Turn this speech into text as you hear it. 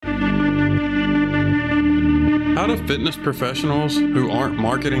How do fitness professionals who aren't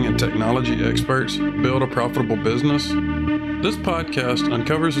marketing and technology experts build a profitable business? This podcast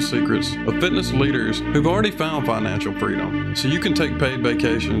uncovers the secrets of fitness leaders who've already found financial freedom, so you can take paid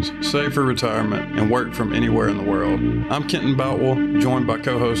vacations, save for retirement, and work from anywhere in the world. I'm Kenton Boutwell, joined by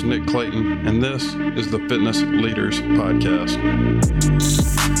co-host Nick Clayton, and this is the Fitness Leaders Podcast.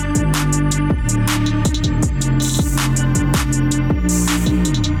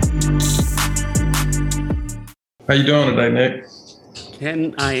 How you doing today, Nick?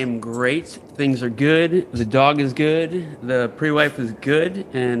 Ken, I am great. Things are good. The dog is good. The pre-wife is good,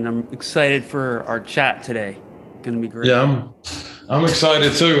 and I'm excited for our chat today. Going to be great. Yeah, I'm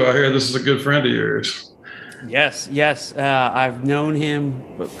excited too. I hear this is a good friend of yours. Yes. I've known him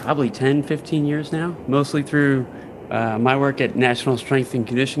probably 10, 15 years now, mostly through my work at National Strength and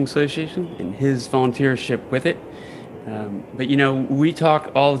Conditioning Association and his volunteership with it. But we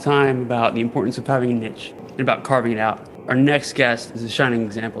talk all the time about the importance of having a niche and about carving it out. Our next guest is a shining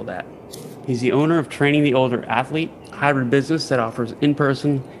example of that. He's the owner of Training the Older Athlete, a hybrid business that offers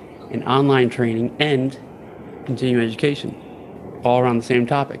in-person and online training and continuing education, all around the same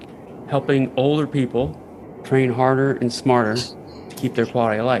topic, helping older people train harder and smarter to keep their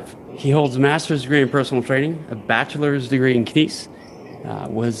quality of life. He holds a master's degree in personal training, a bachelor's degree in kines,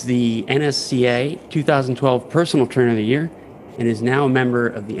 was the NSCA 2012 Personal Trainer of the Year, and is now a member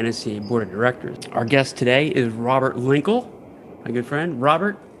of the NSCA Board of Directors. Our guest today is Robert Linkul, my good friend.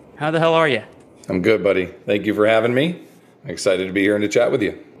 Robert, how the hell are you? I'm good, buddy. Thank you for having me. I'm excited to be here and to chat with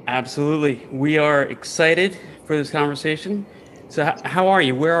you. Absolutely. We are excited for this conversation. So how are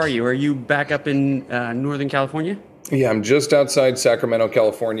you? Where are you? Are you back up in Northern California? Yeah, I'm just outside Sacramento,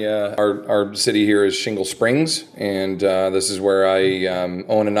 California. Our city here is Shingle Springs, and this is where I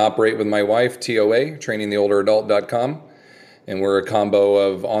own and operate with my wife, TOA, trainingtheolderadult.com. And we're a combo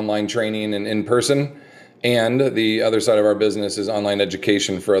of online training and in-person. And the other side of our business is online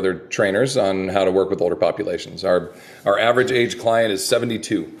education for other trainers on how to work with older populations. Our average age client is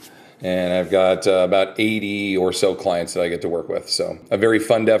 72. And I've got about 80 or so clients that I get to work with. So a very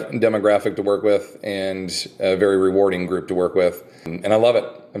fun demographic to work with and a very rewarding group to work with. And I love it.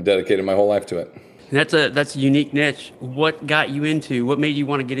 I've dedicated my whole life to it. And that's a unique niche. What made you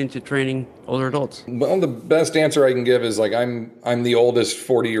want to get into training older adults? Well, the best answer I can give is I'm the oldest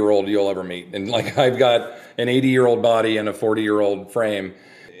 40-year-old you'll ever meet. And I've got an 80-year-old body and a 40-year-old frame.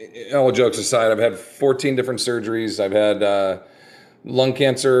 All jokes aside, I've had 14 different surgeries. I've had lung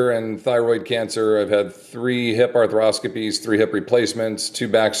cancer and thyroid cancer. I've had 3 hip arthroscopies, 3 hip replacements, 2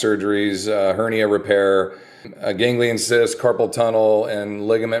 back surgeries, hernia repair, a ganglion cyst, carpal tunnel, and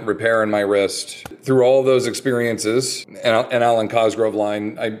ligament repair in my wrist. Through all those experiences, and Alan Cosgrove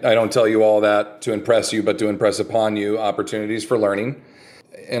line, I don't tell you all that to impress you, but to impress upon you opportunities for learning,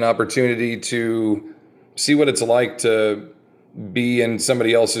 an opportunity to see what it's like to be in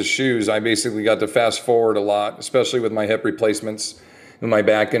somebody else's shoes. I basically got to fast forward a lot, especially with my hip replacements and my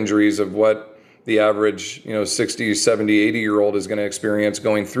back injuries, of what the average 60, 70, 80-year-old is going to experience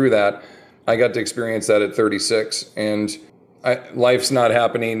going through that. I got to experience that at 36, and life's not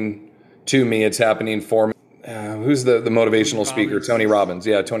happening to me, it's happening for me. Who's the motivational speaker? Tony Robbins.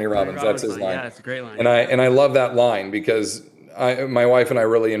 Yeah, Tony Robbins. That's his line. Yeah, it's a great line. And I love that line because my wife and I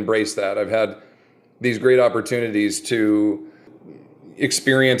really embrace that. I've had these great opportunities to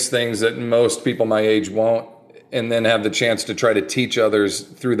experience things that most people my age won't, and then have the chance to try to teach others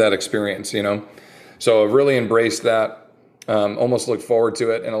through that experience, So I've really embraced that. Almost look forward to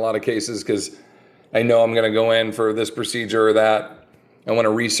it in a lot of cases because I know I'm going to go in for this procedure or that. I want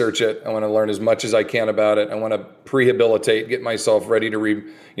to research it. I want to learn as much as I can about it. I want to prehabilitate, get myself ready to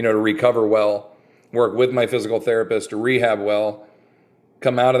recover well, work with my physical therapist to rehab well,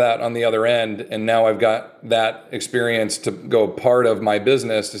 come out of that on the other end. And now I've got that experience to go part of my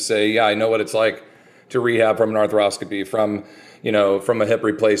business to say, yeah, I know what it's like to rehab from an arthroscopy, from a hip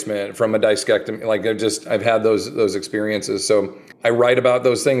replacement, from a discectomy. I've had those experiences. So I write about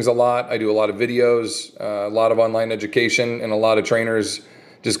those things a lot. I do a lot of videos, a lot of online education, and a lot of trainers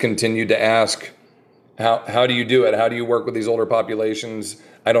just continue to ask, how do you do it? How do you work with these older populations?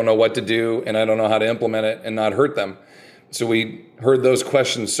 I don't know what to do, and I don't know how to implement it and not hurt them. So we heard those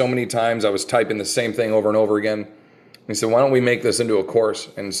questions so many times. I was typing the same thing over and over again. We said, why don't we make this into a course?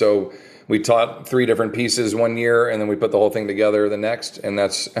 And so we taught 3 different pieces one year, and then we put the whole thing together the next, and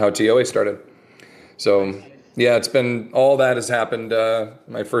that's how TOA started. So, yeah, all that has happened.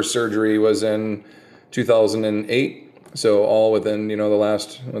 My first surgery was in 2008, so all within, the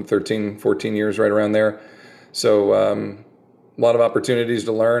last 13, 14 years, right around there. So a lot of opportunities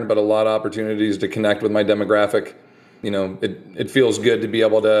to learn, but a lot of opportunities to connect with my demographic. It feels good to be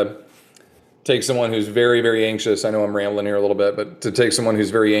able to take someone who's very, very anxious. I know I'm rambling here a little bit, but to take someone who's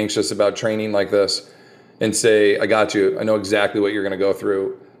very anxious about training like this and say, I got you. I know exactly what you're going to go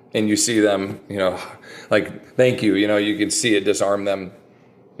through. And you see them, like, thank you. You can see it disarm them.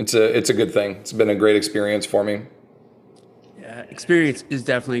 It's a good thing. It's been a great experience for me. Yeah, experience is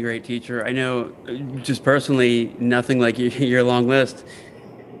definitely a great teacher. I know just personally, nothing like your long list.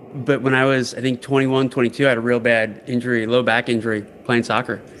 But when I was, I think 21, 22, I had a real bad injury, low back injury playing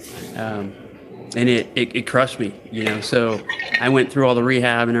soccer. And it crushed me, so I went through all the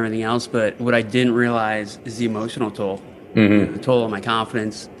rehab and everything else. But what I didn't realize is the emotional toll, the toll on my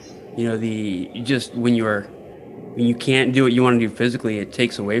confidence, when you can't do what you want to do physically, it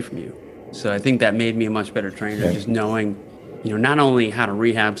takes away from you. So I think that made me a much better trainer, just knowing, not only how to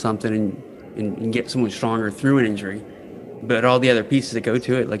rehab something and get someone stronger through an injury, but all the other pieces that go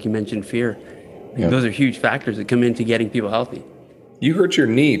to it, like you mentioned, fear. Those are huge factors that come into getting people healthy. You hurt your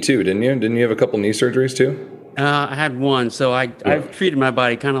knee too, didn't you? Didn't you have a couple knee surgeries too? I had one. So I've treated my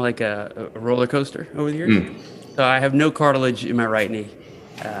body kind of like a roller coaster over the years. So I have no cartilage in my right knee.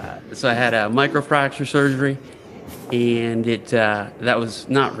 So I had a microfracture surgery, and that was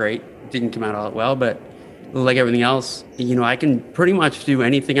not great. It didn't come out all that well, but like everything else, I can pretty much do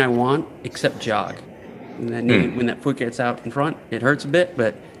anything I want except jog. And that knee, when that foot gets out in front, it hurts a bit,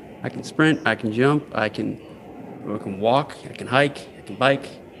 but I can sprint, I can jump, I can walk, I can hike, I can bike.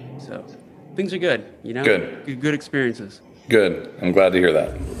 So things are good, Good experiences. Good. I'm glad to hear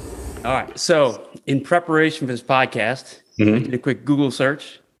that. All right. So in preparation for this podcast, I did a quick Google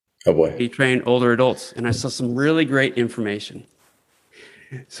search. Oh boy. You train older adults, and I saw some really great information.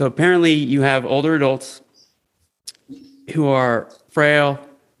 So apparently you have older adults who are frail,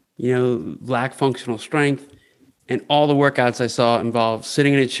 lack functional strength, and all the workouts I saw involve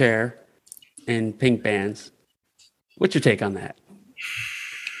sitting in a chair and pink bands. What's your take on that?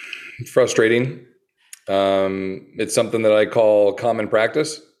 Frustrating. It's something that I call common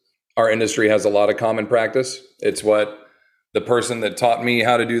practice. Our industry has a lot of common practice. It's what the person that taught me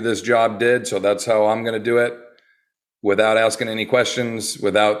how to do this job did, so that's how I'm going to do it without asking any questions,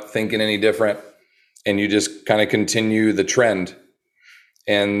 without thinking any different. And you just kind of continue the trend.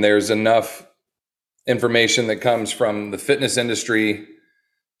 And there's enough information that comes from the fitness industry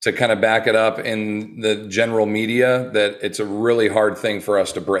to kind of back it up in the general media that it's a really hard thing for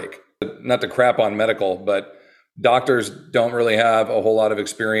us to break. Not to crap on medical, but doctors don't really have a whole lot of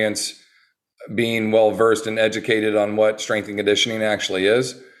experience being well-versed and educated on what strength and conditioning actually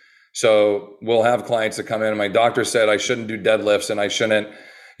is. So we'll have clients that come in and my doctor said I shouldn't do deadlifts and I shouldn't,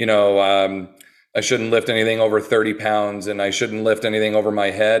 I shouldn't lift anything over 30 pounds and I shouldn't lift anything over my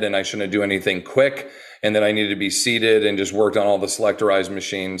head and I shouldn't do anything quick and that I need to be seated and just worked on all the selectorized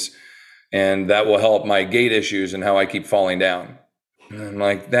machines and that will help my gait issues and how I keep falling down. And I'm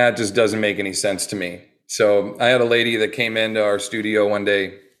like, that just doesn't make any sense to me. So I had a lady that came into our studio one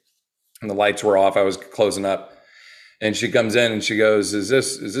day and the lights were off. I was closing up and she comes in and she goes, is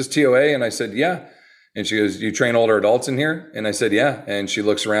this TOA? And I said, yeah. And she goes, you train older adults in here? And I said, yeah. And she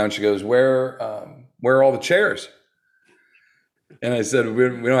looks around, she goes, where are all the chairs? And I said, we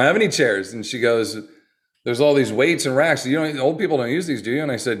don't have any chairs. And she goes, there's all these weights and racks. Old people don't use these, do you?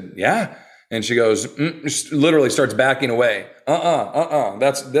 And I said, yeah. And she goes, literally starts backing away.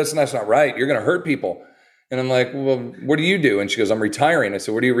 That's not right. You're going to hurt people. And I'm like, well, what do you do? And she goes, I'm retiring. I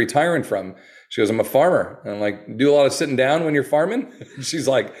said, what are you retiring from? She goes, I'm a farmer. And I'm like, do a lot of sitting down when you're farming? She's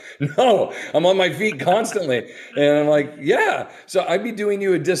like, no, I'm on my feet constantly. And I'm like, yeah. So I'd be doing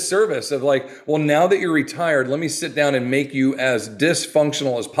you a disservice of like, well, now that you're retired, let me sit down and make you as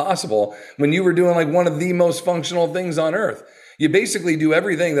dysfunctional as possible when you were doing like one of the most functional things on earth. You basically do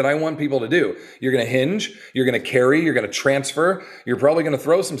everything that I want people to do. You're going to hinge, you're going to carry, you're going to transfer, you're probably going to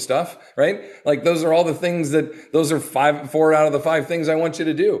throw some stuff, right? Like those are all the things those are 4 out of the 5 things I want you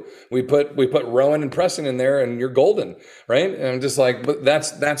to do. We put rowing and pressing in there and you're golden, right? And I'm just like, but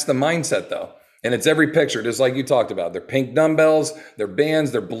that's the mindset though. And it's every picture, just like you talked about. They're pink dumbbells, they're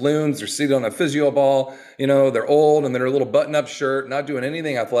bands, they're balloons, they're seated on a physio ball, they're old and they're a little button-up shirt, not doing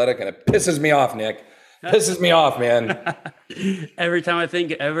anything athletic, and it pisses me off, Nick. Pisses me off, man. Every time I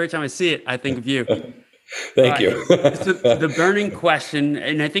see it, I think of you. Thank you. So the burning question,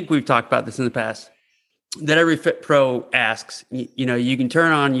 and I think we've talked about this in the past, that every fit pro asks, you can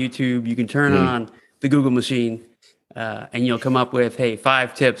turn on YouTube, you can turn on the Google machine, and you'll come up with, hey,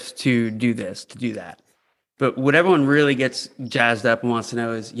 5 tips to do this, to do that. But what everyone really gets jazzed up and wants to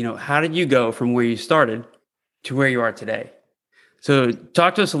know is, how did you go from where you started to where you are today? So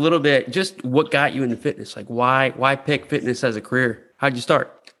talk to us a little bit, just what got you into fitness? Like why pick fitness as a career? How'd you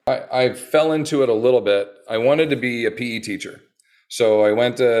start? I fell into it a little bit. I wanted to be a PE teacher. So I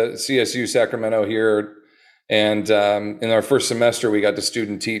went to CSU Sacramento here, and in our first semester, we got to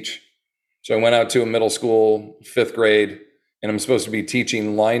student teach. So I went out to a middle school, 5th grade, and I'm supposed to be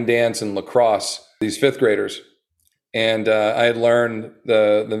teaching line dance and lacrosse, these 5th graders. And I had learned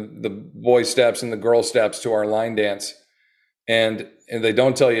the boy steps and the girl steps to our line dance. And they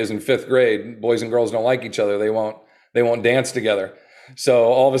don't tell you is in 5th grade, boys and girls don't like each other. They won't dance together. So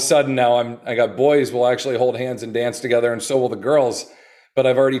all of a sudden now I got boys will actually hold hands and dance together, and so will the girls. But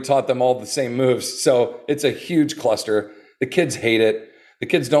I've already taught them all the same moves. So it's a huge cluster. The kids hate it. The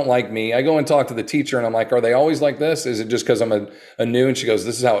kids don't like me. I go and talk to the teacher and I'm like, are they always like this? Is it just because I'm a new? And she goes,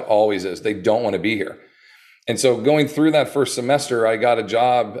 this is how it always is. They don't want to be here. And so going through that first semester, I got a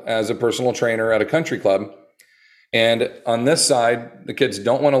job as a personal trainer at a country club. And on this side, the kids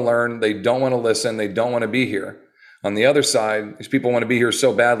don't want to learn. They don't want to listen. They don't want to be here. On the other side, these people want to be here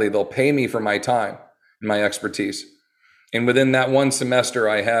so badly, they'll pay me for my time and my expertise. And within that one semester,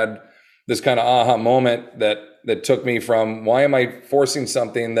 I had this kind of aha moment that took me from, why am I forcing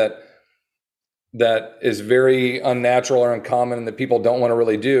something that is very unnatural or uncommon and that people don't want to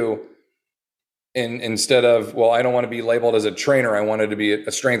really do? And instead of, well, I don't want to be labeled as a trainer. I wanted to be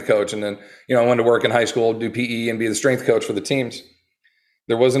a strength coach. And then, I wanted to work in high school, do PE and be the strength coach for the teams.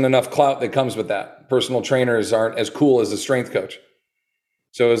 There wasn't enough clout that comes with that. Personal trainers aren't as cool as a strength coach.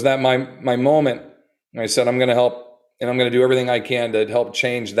 So is that my moment? I said, I'm going to help, and I'm going to do everything I can to help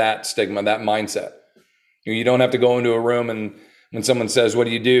change that stigma, that mindset. You don't have to go into a room and when someone says, what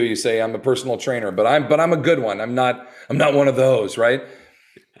do? You say, I'm a personal trainer, but I'm a good one. I'm not one of those, right?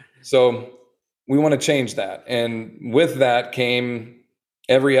 So we want to change that. And with that came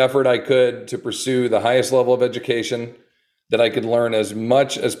every effort I could to pursue the highest level of education, that I could learn as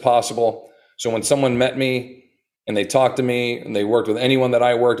much as possible. So when someone met me and they talked to me and they worked with anyone that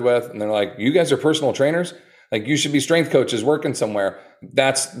I worked with, and they're like, you guys are personal trainers? Like, you should be strength coaches working somewhere.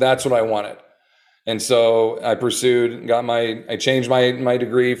 That's what I wanted. And so I pursued, I changed my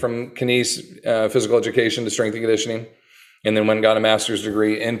degree from Kines, physical education, to strength and conditioning. And then went and got a master's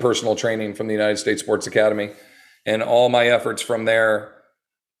degree in personal training from the United States Sports Academy. And all my efforts from there,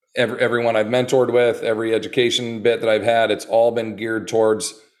 everyone I've mentored with, every education bit that I've had, it's all been geared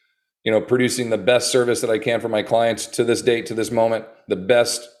towards, producing the best service that I can for my clients to this date, to this moment, the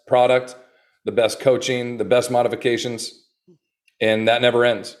best product, the best coaching, the best modifications. And that never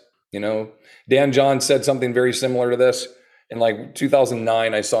ends. Dan John said something very similar to this. In like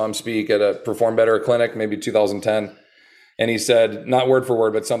 2009, I saw him speak at a Perform Better clinic, maybe 2010. And he said, not word for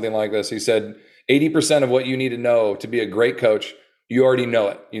word, but something like this. He said, 80% of what you need to know to be a great coach, you already know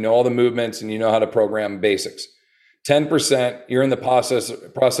it. You know all the movements and you know how to program basics. 10%, you're in the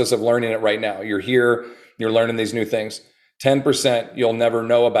process of learning it right now. You're here, you're learning these new things. 10% you'll never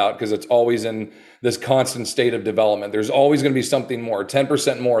know about because it's always in this constant state of development. There's always going to be something more,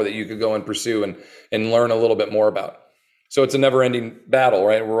 10% more that you could go and pursue and learn a little bit more about. So it's a never ending battle,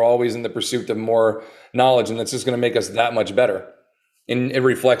 right? We're always in the pursuit of more knowledge, and that's just going to make us that much better. And it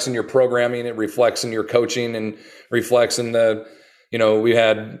reflects in your programming, it reflects in your coaching, and reflects in we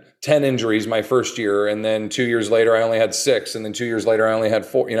had 10 injuries my first year, and then 2 years later, I only had 6, and then 2 years later, I only had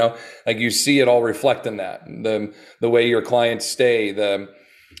 4, like you see it all reflect in that. The way your clients stay, the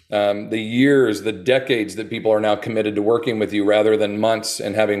years, the decades that people are now committed to working with you rather than months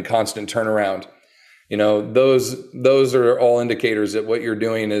and having constant turnaround. Those are all indicators that what you're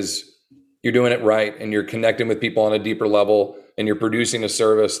doing is you're doing it right, and you're connecting with people on a deeper level, and you're producing a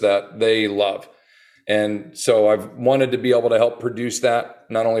service that they love. And so I've wanted to be able to help produce that,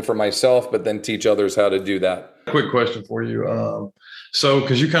 not only for myself, but then teach others how to do that. Quick question for you.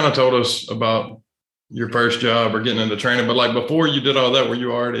 Because you kind of told us about your first job or getting into training, but like before you did all that, were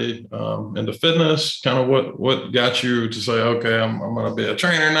you already into fitness? Kind of what got you to say, okay, I'm going to be a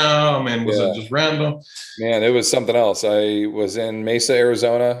trainer now? I mean, was it just random? Man, it was something else. I was in Mesa,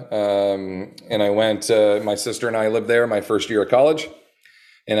 Arizona, and I went, my sister and I lived there my first year of college.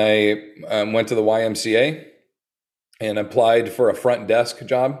 And I went to the YMCA and applied for a front desk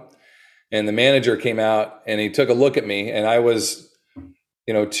job. And the manager came out and he took a look at me, and I was,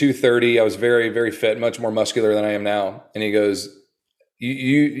 230. I was very, very fit, much more muscular than I am now. And he goes,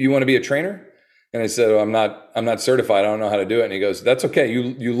 you want to be a trainer? And I said, well, I'm not certified. I don't know how to do it. And he goes, that's okay.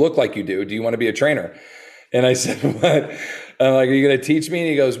 You look like you do. Do you want to be a trainer? And I said, what? I'm like, are you going to teach me? And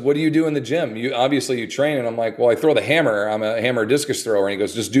he goes, what do you do in the gym? You train. And I'm like, well, I throw the hammer. I'm a hammer discus thrower. And he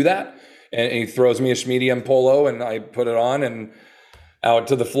goes, just do that. And he throws me a medium polo, and I put it on, and out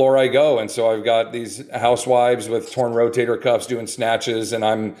to the floor I go. And so I've got these housewives with torn rotator cuffs doing snatches, and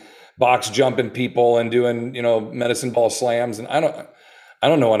I'm box jumping people and doing, medicine ball slams. And I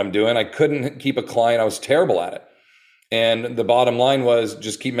don't know what I'm doing. I couldn't keep a client. I was terrible at it. And the bottom line was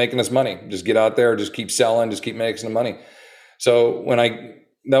just keep making us money. Just get out there, just keep selling, just keep making some money. So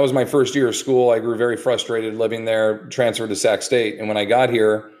that was my first year of school. I grew very frustrated living there, transferred to Sac State. And when I got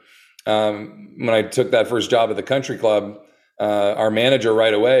here, when I took that first job at the country club, our manager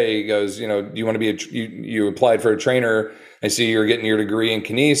right away goes, do you want to be you applied for a trainer. I see you're getting your degree in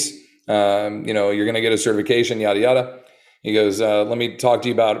kines. You're going to get a certification, yada, yada. He goes, let me talk to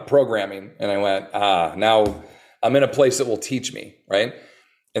you about programming. And I went, now I'm in a place that will teach me, right?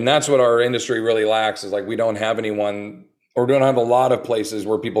 And that's what our industry really lacks, is like we don't have anyone, or don't have a lot of places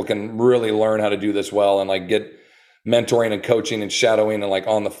where people can really learn how to do this well and like get mentoring and coaching and shadowing and like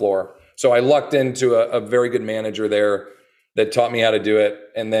on the floor. So I lucked into a very good manager there that taught me how to do it,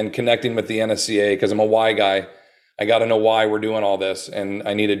 and then connecting with the NSCA, because I'm a why guy. I got to know why we're doing all this, and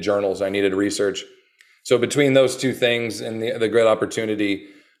I needed journals, I needed research. So between those two things and the great opportunity,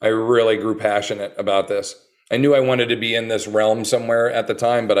 I really grew passionate about this. I knew I wanted to be in this realm somewhere at the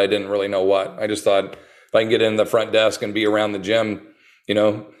time, but I didn't really know what. I just thought if I can get in the front desk and be around the gym,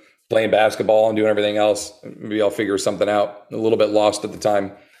 playing basketball and doing everything else, maybe I'll figure something out. A little bit lost at the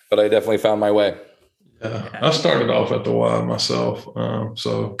time, but I definitely found my way. Yeah, I started off at the Y myself.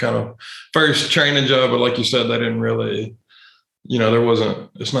 So kind of first training job, but like you said, they didn't really,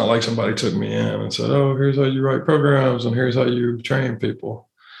 it's not like somebody took me in and said, oh, here's how you write programs and here's how you train people.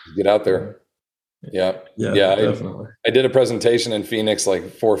 Get out there. Yeah, definitely. I did a presentation in Phoenix like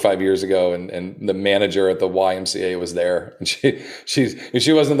 4 or 5 years ago, and the manager at the YMCA was there, and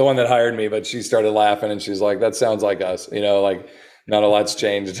she wasn't the one that hired me, but she started laughing and she's like, "That sounds like us," like not a lot's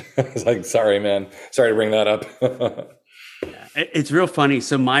changed. I was like, "Sorry, man, sorry to bring that up." It's real funny.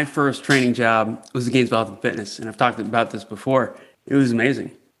 So my first training job was at Gainesville Health and Fitness, and I've talked about this before. It was amazing.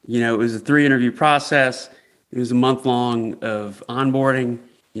 It was a 3-interview process. It was a month long of onboarding.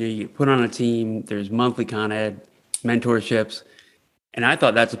 You get put on a team, there's monthly con ed, mentorships. And I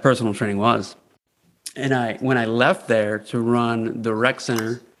thought that's what personal training was. And when I left there to run the rec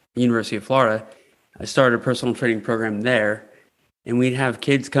center, at the University of Florida, I started a personal training program there. And we'd have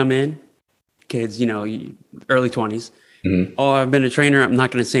kids come in, early 20s. Mm-hmm. Oh, I've been a trainer. I'm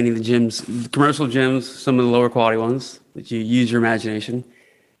not going to say any of the gyms, the commercial gyms, some of the lower quality ones that you use your imagination.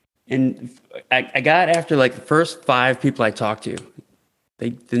 And I got after like the first 5 people I talked to,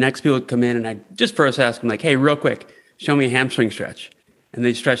 the next people would come in and I just first ask them like, hey, real quick, show me a hamstring stretch. And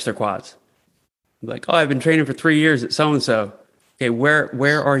they stretch their quads. I'm like, oh, I've been training for 3 years at so-and-so. Okay,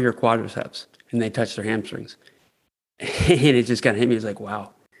 where are your quadriceps? And they touch their hamstrings. And it just kind of hit me. It's like,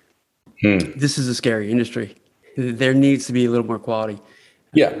 wow, this is a scary industry. There needs to be a little more quality.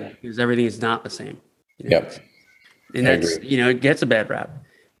 Yeah. Because everything is not the same. Yep. And that's, it gets a bad rap.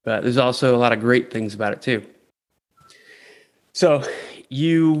 But there's also a lot of great things about it too. So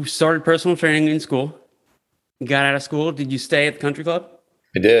you started personal training in school, got out of school. Did you stay at the country club?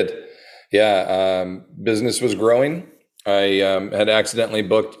 I did. Yeah. Business was growing. I had accidentally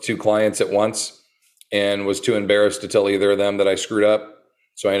booked 2 clients at once and was too embarrassed to tell either of them that I screwed up.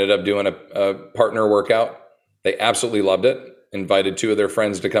 So I ended up doing a partner workout. They absolutely loved it. Invited 2 of their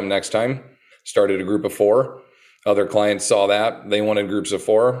friends to come next time. Started a group of 4. Other clients saw that. They wanted groups of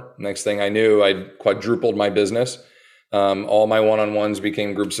 4. Next thing I knew, I'd quadrupled my business. All my one-on-ones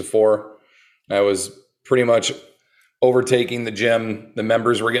became groups of 4. I was pretty much overtaking the gym. The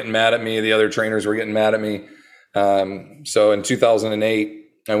members were getting mad at me. The other trainers were getting mad at me. So in 2008,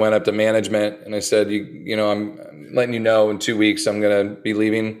 I went up to management and I said, I'm letting you know in 2 weeks, I'm going to be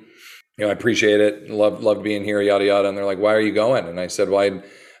leaving. I appreciate it. Loved being here, yada, yada. And they're like, why are you going? And I said, well, I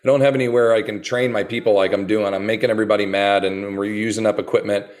don't have anywhere I can train my people like I'm doing. I'm making everybody mad and we're using up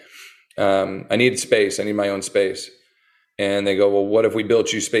equipment. I need space. I need my own space. And they go, well, what if we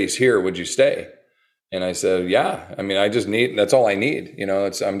built you space here? Would you stay? And I said, yeah. I mean, that's all I need.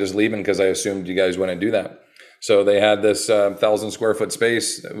 I'm just leaving because I assumed you guys wouldn't do that. So they had this 1,000 square foot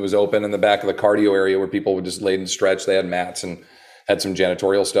space. It was open in the back of the cardio area where people would just lay and stretch. They had mats and had some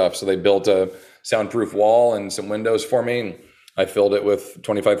janitorial stuff. So they built a soundproof wall and some windows for me. And I filled it with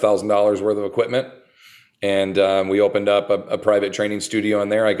 $25,000 worth of equipment. And we opened up a private training studio in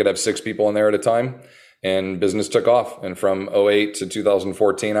there. I could have 6 people in there at a time. And business took off. And from 2008 to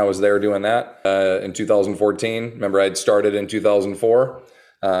 2014, I was there doing that. In 2014, remember I'd started in 2004.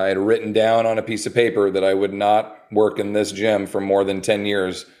 I had written down on a piece of paper that I would not work in this gym for more than 10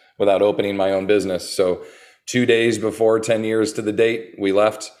 years without opening my own business. So 2 days before 10 years to the date, we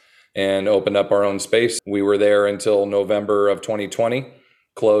left and opened up our own space. We were there until November of 2020,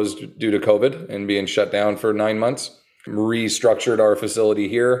 closed due to COVID and being shut down for 9 months. Restructured our facility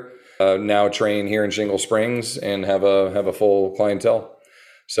here. Now train here in Shingle Springs and have a full clientele.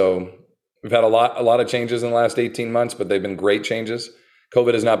 So we've had a lot of changes in the last 18 months, but they've been great changes.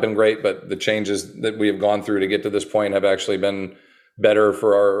 COVID has not been great, but the changes that we have gone through to get to this point have actually been better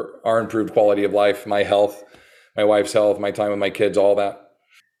for our improved quality of life, my health, my wife's health, my time with my kids, all that.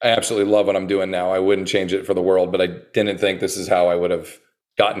 I absolutely love what I'm doing now. I wouldn't change it for the world, but I didn't think this is how I would have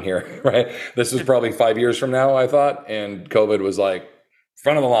gotten here, right? This was probably 5 years from now, I thought, and COVID was like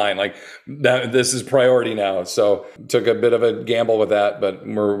front of the line, like that. This is priority now. So took a bit of a gamble with that, but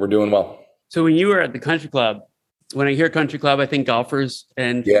we're doing well. So when you were at the country club, when I hear country club, I think golfers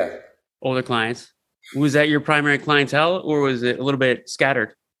and older clients. Was that your primary clientele, or was it a little bit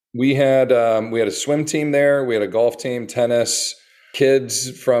scattered? We had a swim team there. We had a golf team, tennis, kids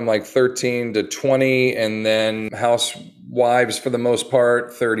from like 13 to 20, and then housewives for the most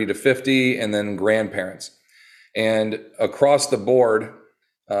part, 30 to 50, and then grandparents. And across the board,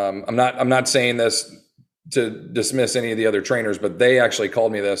 I'm not saying this to dismiss any of the other trainers, but they actually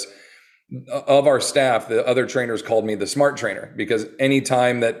called me this. Of our staff, the other trainers called me the smart trainer, because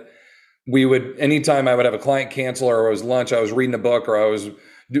anytime I would have a client cancel, or it was lunch, I was reading a book, or I was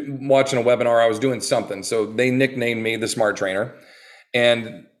watching a webinar, I was doing something. So they nicknamed me the smart trainer.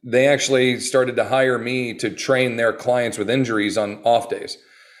 And they actually started to hire me to train their clients with injuries on off days.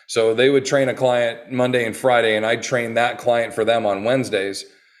 So they would train a client Monday and Friday, and I'd train that client for them on Wednesdays,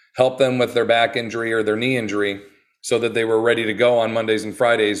 help them with their back injury or their knee injury, so that they were ready to go on Mondays and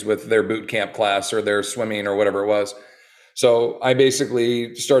Fridays with their boot camp class or their swimming or whatever it was. So I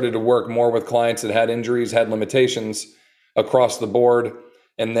basically started to work more with clients that had injuries, had limitations across the board.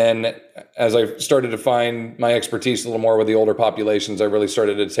 And then as I started to find my expertise a little more with the older populations, I really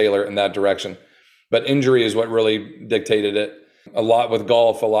started to tailor it in that direction. But injury is what really dictated it. A lot with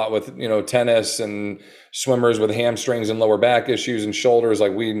golf, a lot with, tennis, and swimmers with hamstrings and lower back issues and shoulders.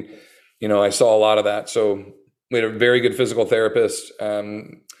 Like I saw a lot of that. So we had a very good physical therapist.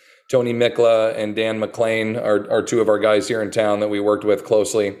 Tony Mikla and Dan McLean are two of our guys here in town that we worked with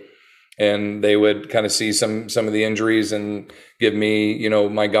closely. And they would kind of see some of the injuries and give me,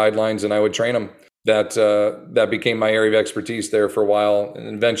 my guidelines, and I would train them. That became my area of expertise there for a while,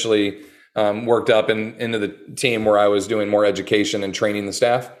 and eventually worked up into the team where I was doing more education and training the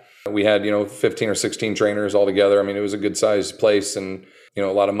staff. We had, 15 or 16 trainers all together. I mean, it was a good sized place, and, a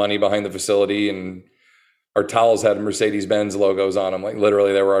lot of money behind the facility, and our towels had Mercedes-Benz logos on them. Like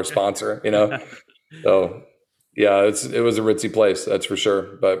literally they were our sponsor, So yeah, it was a ritzy place, that's for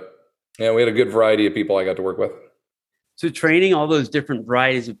sure. But yeah, we had a good variety of people I got to work with. So training all those different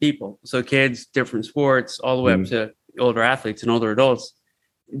varieties of people, so kids, different sports, all the way up to older athletes and older adults.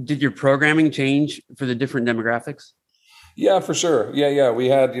 Did your programming change for the different demographics? Yeah, for sure. Yeah. We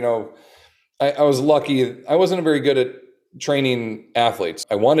had, I was lucky. I wasn't very good at training athletes.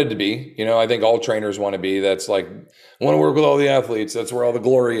 I wanted to be, I think all trainers want to be. That's like, I want to work with all the athletes. That's where all the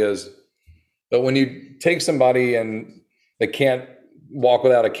glory is. But when you take somebody and they can't walk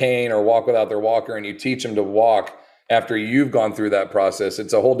without a cane or walk without their walker, and you teach them to walk after you've gone through that process,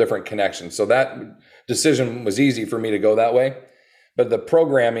 it's a whole different connection. So that decision was easy for me to go that way. But the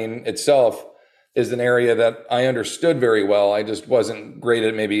programming itself is an area that I understood very well. I just wasn't great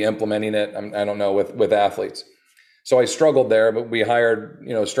at maybe implementing it. I don't know, with athletes. So I struggled there, but we hired,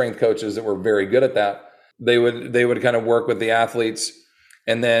 strength coaches that were very good at that. They would kind of work with the athletes.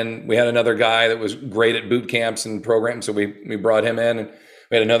 And then we had another guy that was great at boot camps and programs. So we brought him in, and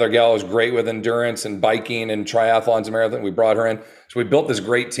we had another gal who was great with endurance and biking and triathlons and marathon. We brought her in. So we built this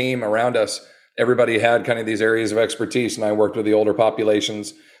great team around us. Everybody had kind of these areas of expertise, and I worked with the older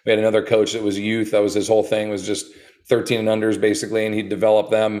populations. We had another coach that was youth. That was his whole thing, was just 13 and unders basically. And he'd develop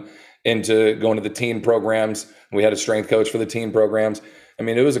them into going to the teen programs. We had a strength coach for the teen programs. I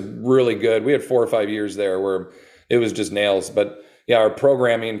mean, it was really good. We had 4 or 5 years there where it was just nails. But yeah, our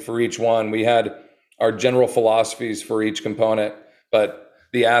programming for each one, we had our general philosophies for each component, but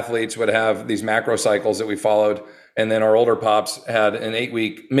the athletes would have these macro cycles that we followed. And then our older pops had an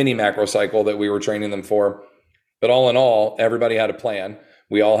 8-week mini macro cycle that we were training them for. But all in all, everybody had a plan.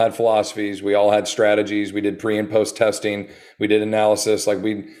 We all had philosophies. We all had strategies. We did pre and post testing. We did analysis. Like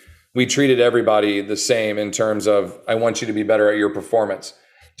we treated everybody the same in terms of, I want you to be better at your performance.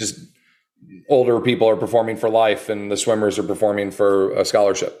 Just older people are performing for life, and the swimmers are performing for a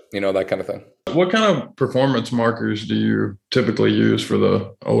scholarship, that kind of thing. What kind of performance markers do you typically use for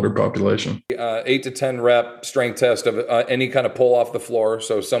the older population? 8 to 10 rep strength test of any kind of pull off the floor.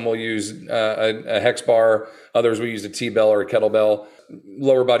 So some will use a hex bar. Others will use a T-bell or a kettlebell.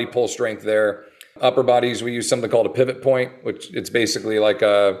 Lower body pull strength there. Upper bodies, we use something called a pivot point, which it's basically like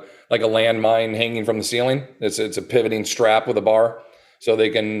a landmine hanging from the ceiling. It's a pivoting strap with a bar, so they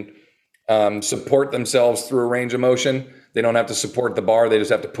can support themselves through a range of motion. They don't have to support the bar. They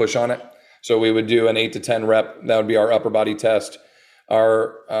just have to push on it. So we would do an 8 to 10 rep. That would be our upper body test.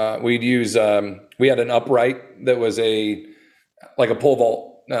 We'd use, we had an upright that was like a pole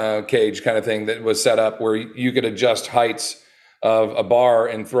vault cage kind of thing that was set up where you could adjust heights of a bar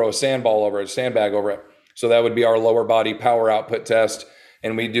and throw a sandbag over it. So that would be our lower body power output test.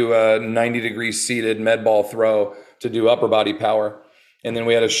 And we do a 90-degree seated med ball throw to do upper body power. And then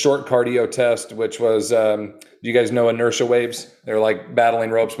we had a short cardio test, which was, do you guys know inertia waves? They're like battling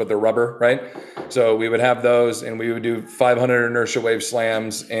ropes, but they're rubber, right? So we would have those, and we would do 500 inertia wave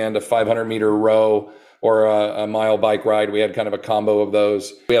slams and a 500-meter row or a mile bike ride. We had kind of a combo of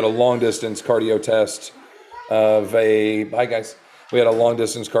those. We had a long distance cardio test of We had a long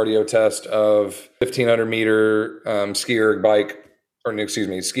distance cardio test of 1,500-meter ski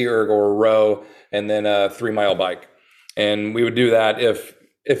erg or row, and then a 3-mile bike. And we would do that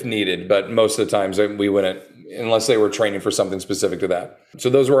if needed, but most of the times we wouldn't, unless they were training for something specific to that. So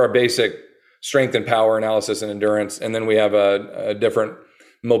those were our basic strength and power analysis and endurance. And then we have a different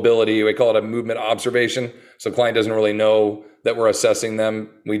mobility. We call it a movement observation. So client doesn't really know that we're assessing them.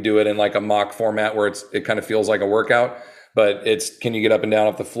 We do it in like a mock format where it kind of feels like a workout, but can you get up and down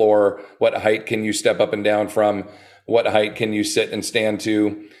off the floor? What height can you step up and down from? What height can you sit and stand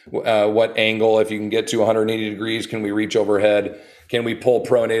to? What angle, if you can get to 180 degrees, can we reach overhead? Can we pull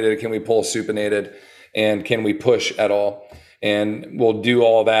pronated? Can we pull supinated? And can we push at all? And we'll do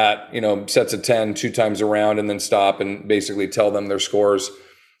all that, sets of 10, 2 times around, and then stop and basically tell them their scores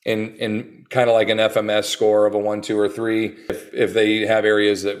in kind of like an FMS score of a 1, 2, or 3. If they have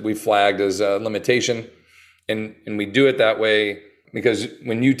areas that we flagged as a limitation, and we do it that way. Because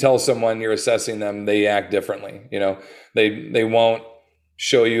when you tell someone you're assessing them, they act differently. They won't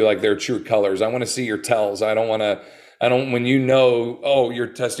show you like their true colors. I want to see your tells. When you're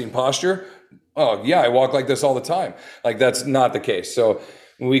testing posture. Oh yeah, I walk like this all the time. Like that's not the case. So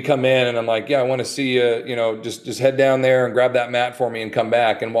when we come in and I'm like, yeah, I want to see you, just head down there and grab that mat for me and come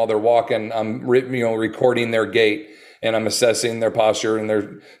back. And while they're walking, I'm recording their gait and I'm assessing their posture and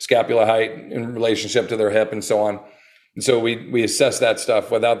their scapula height in relationship to their hip and so on. And so we assess that stuff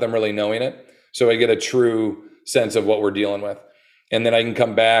without them really knowing it. So I get a true sense of what we're dealing with. And then I can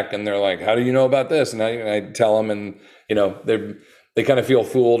come back and they're like, how do you know about this? And I tell them, and they kind of feel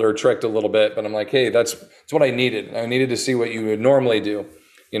fooled or tricked a little bit, but I'm like, hey, that's what I needed. I needed to see what you would normally do,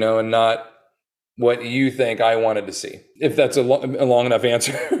 and not what you think I wanted to see. If that's a long enough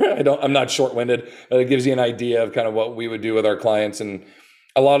answer, I'm not short-winded, but it gives you an idea of kind of what we would do with our clients. And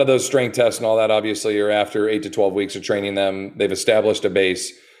a lot of those strength tests and all that obviously are after 8 to 12 weeks of training them. They've established a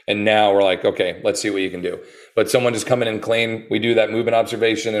base, and now we're like, okay, let's see what you can do. But someone just coming in clean, we do that movement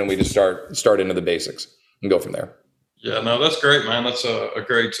observation, and we just start into the basics and go from there. Yeah, no, that's great, man. That's a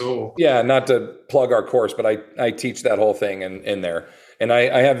great tool. Yeah, not to plug our course, but I teach that whole thing in there. And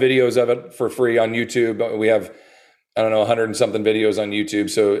I have videos of it for free on YouTube. We have, 100 and something videos on YouTube.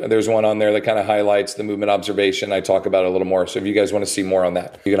 So there's one on there that kind of highlights the movement observation. I talk about it a little more. So if you guys want to see more on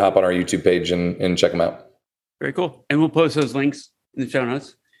that, you can hop on our YouTube page and check them out. Very cool. And we'll post those links in the show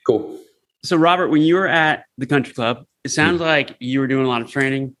notes. Cool. So Robert, when you were at the country club, it sounds like you were doing a lot of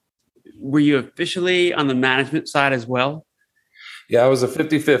training. Were you officially on the management side as well? Yeah, I was a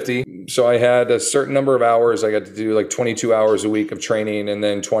 50-50. So I had a certain number of hours. I got to do like 22 hours a week of training and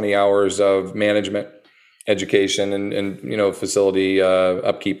then 20 hours of management, education, and facility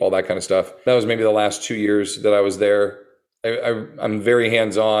upkeep, all that kind of stuff. That was maybe the last 2 years that I was there. I'm very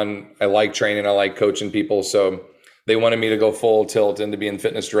hands-on. I like training. I like coaching people. So they wanted me to go full tilt into being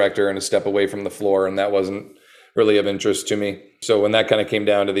fitness director and a step away from the floor. And that wasn't really of interest to me. So when that kind of came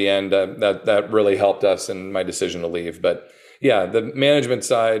down to the end, that really helped us in my decision to leave. But yeah, the management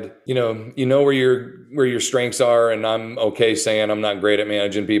side, you know where your strengths are, and I'm okay saying I'm not great at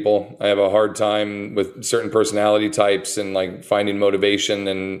managing people. I have a hard time with certain personality types and like finding motivation,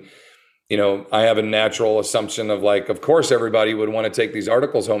 and I have a natural assumption of like, of course everybody would want to take these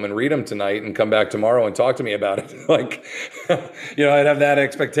articles home and read them tonight and come back tomorrow and talk to me about it. Like, I'd have that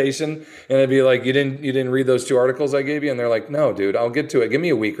expectation, and I'd be like, you didn't read those 2 articles I gave you? And they're like, no, dude, I'll get to it. Give me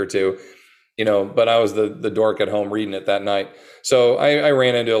a week or 2. But I was the dork at home reading it that night. So I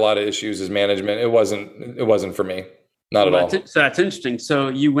ran into a lot of issues as management. It wasn't for me. Not at all. So that's interesting. So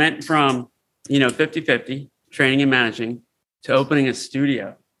you went from, 50-50 training and managing to opening a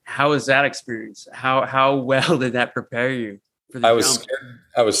studio. How was that experience? How well did that prepare you for the jump?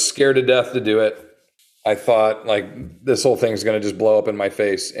 I was scared to death to do it. I thought like this whole thing's going to just blow up in my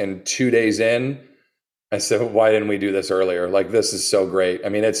face. And 2 days in, I said, why didn't we do this earlier? Like, this is so great. I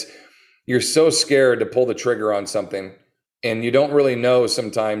mean, you're so scared to pull the trigger on something, and you don't really know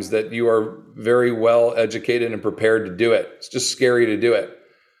sometimes that you are very well educated and prepared to do it. It's just scary to do it.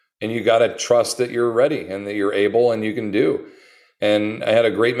 and you got to trust that you're ready and that you're able and you can do. And I had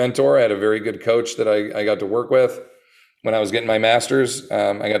a great mentor. I had a very good coach that I got to work with. When I was getting my master's,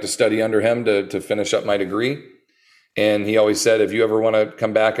 I got to study under him to finish up my degree. And he always said, if you ever want to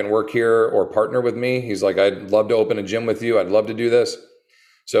come back and work here or partner with me, he's like, I'd love to open a gym with you. I'd love to do this.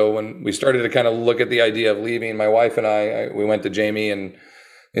 So when we started to kind of look at the idea of leaving, my wife and we went to Jamie and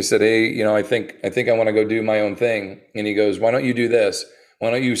he said, hey, I think I want to go do my own thing. And he goes, why don't you do this?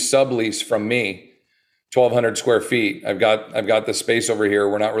 Why don't you sublease from me 1,200 square feet? I've got the space over here.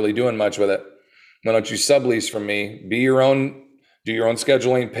 We're not really doing much with it. Why don't you sublease from me? Do your own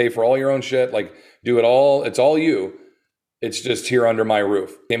scheduling, pay for all your own shit, like do it all. It's all you. It's just here under my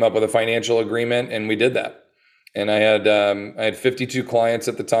roof. Came up with a financial agreement and we did that. And I had 52 clients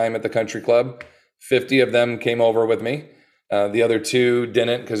at the time at the country club. 50 of them came over with me. The other 2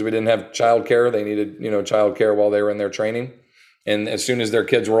 didn't because we didn't have childcare. They needed, childcare while they were in their training. And as soon as their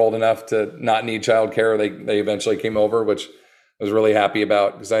kids were old enough to not need childcare, they eventually came over, which I was really happy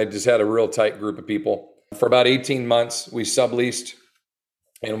about because I just had a real tight group of people. For about 18 months, we subleased.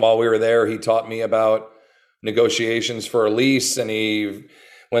 And while we were there, he taught me about negotiations for a lease, and he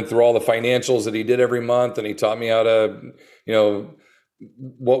went through all the financials that he did every month, and he taught me how to,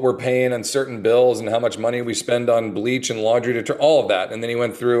 what we're paying on certain bills and how much money we spend on bleach and laundry, all of that. And then he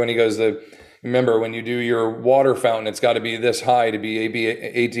went through and he goes, remember when you do your water fountain, it's got to be this high to be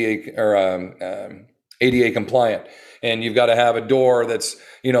ADA compliant. And you've got to have a door that's,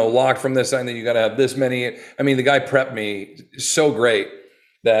 locked from this side, and then you got to have this many. I mean, the guy prepped me so great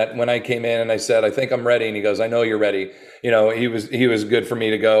that when I came in and I said, I think I'm ready. And he goes, I know you're ready. He was good for me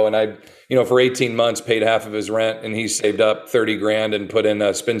to go. And I, for 18 months paid half of his rent, and he saved up 30 grand and put in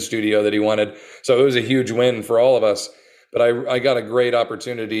a spin studio that he wanted. So it was a huge win for all of us. But I got a great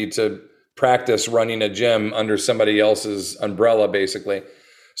opportunity to practice running a gym under somebody else's umbrella, basically.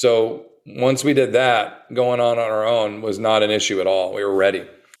 So once we did that, going on our own was not an issue at all. We were ready.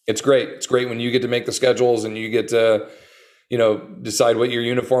 It's great. It's great when you get to make the schedules and you get to, decide what your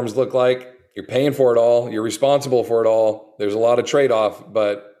uniforms look like. You're paying for it all. You're responsible for it all. There's a lot of trade-off,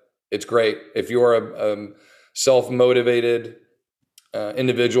 but it's great. If you're a self-motivated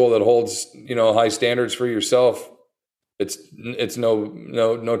individual that holds, high standards for yourself, it's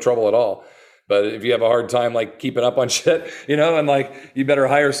no trouble at all. But if you have a hard time like keeping up on shit, and like you better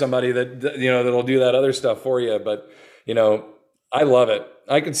hire somebody that that'll do that other stuff for you. But I love it.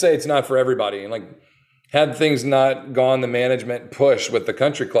 I could say it's not for everybody. And like, had things not gone the management push with the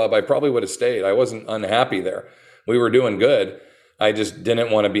country club, I probably would have stayed. I wasn't unhappy there. We were doing good. I just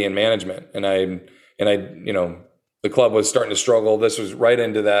didn't want to be in management. And I the club was starting to struggle. This was right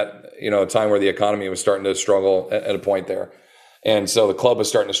into that, time where the economy was starting to struggle at a point there. And so the club was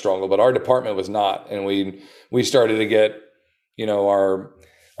starting to struggle, but our department was not. And we started to get,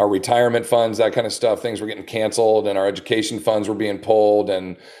 our retirement funds, that kind of stuff, things were getting canceled, and our education funds were being pulled,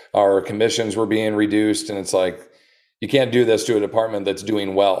 and our commissions were being reduced. And it's like, you can't do this to a department that's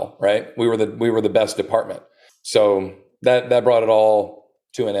doing well, right? We were the best department. So that brought it all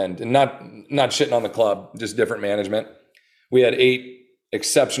to an end. And not shitting on the club, just different management. We had 8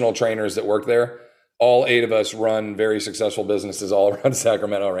 exceptional trainers that worked there. All 8 of us run very successful businesses all around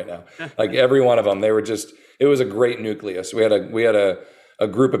Sacramento right now. Like every one of them, it was a great nucleus. We had a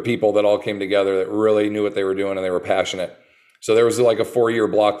group of people that all came together that really knew what they were doing, and they were passionate. So there was like a 4-year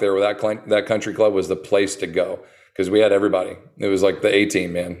block there where that country club was the place to go because we had everybody. It was like the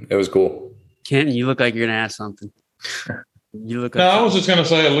A-team, man. It was cool. Kenton, you look like you're going to ask something. I was just going to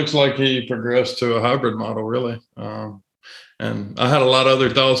say, it looks like he progressed to a hybrid model, really. And I had a lot of other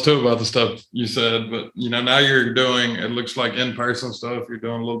thoughts too about the stuff you said, but now you're doing, it looks like in-person stuff. You're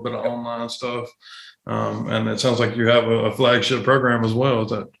doing a little bit of online stuff. And it sounds like you have a flagship program as well.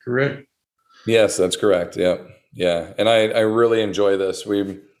 Is that correct? Yes, that's correct. Yeah. And I really enjoy this.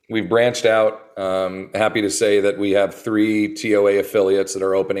 We've branched out. Happy to say that we have 3 TOA affiliates that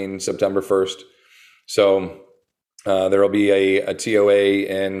are opening September 1st. So there will be a TOA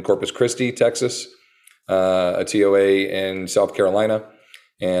in Corpus Christi, Texas, a TOA in South Carolina,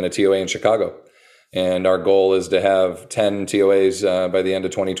 and a TOA in Chicago. And our goal is to have 10 TOAs by the end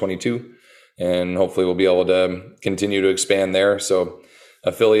of 2022. And hopefully we'll be able to continue to expand there. So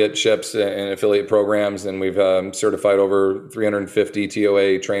affiliateships and affiliate programs, and we've certified over 350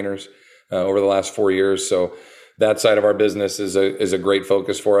 TOA trainers over the last 4 years. So that side of our business is a great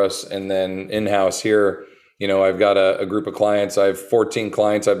focus for us. And then in-house here, I've got a group of clients. I have 14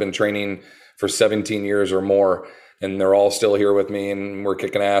 clients I've been training for 17 years or more, and they're all still here with me, and we're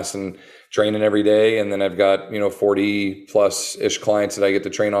kicking ass and training every day. And then I've got 40 plus ish clients that I get to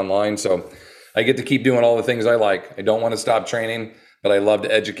train online. So I get to keep doing all the things I like. I don't want to stop training. but I love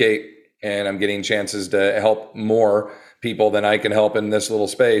to educate, and I'm getting chances to help more people than I can help in this little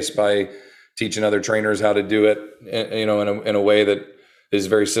space by teaching other trainers how to do it, in a way that is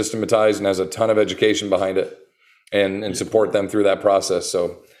very systematized and has a ton of education behind it, and support them through that process.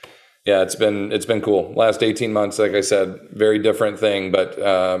 So yeah, it's been cool. Last 18 months, like I said, very different thing, but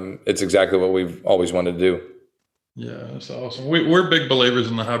it's exactly what we've always wanted to do. Yeah, that's awesome. We're big believers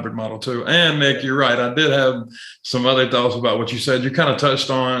in the hybrid model too. And Nick, you're right. I did have some other thoughts about what you said. You kind of touched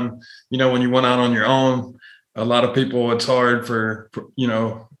on, when you went out on your own, a lot of people, it's hard for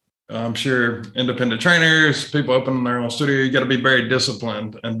I'm sure independent trainers, people opening their own studio, you got to be very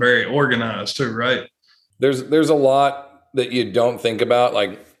disciplined and very organized too, right? There's a lot that you don't think about.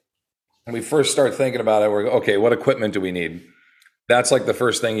 Like when we first start thinking about it, we're okay, what equipment do we need? That's like the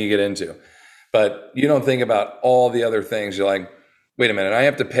first thing you get into. But you don't think about all the other things. You're like, wait a minute, I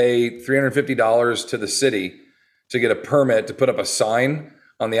have to pay $350 to the city to get a permit to put up a sign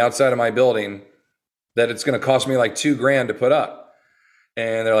on the outside of my building that it's going to cost me like $2,000 to put up.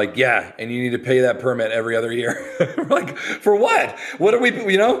 And they're like, yeah, and you need to pay that permit every other year. Like, for what? What are we,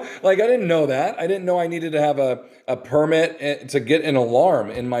 like, I didn't know that. I didn't know I needed to have a permit to get an alarm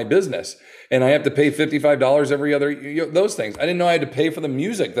in my business. And I have to pay $55 every other, those things. I didn't know I had to pay for the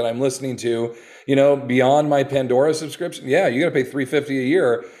music that I'm listening to, beyond my Pandora subscription. Yeah, you got to pay $350 a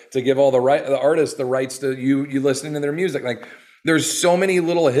year to give all the artists the rights to you listening to their music. Like, there's so many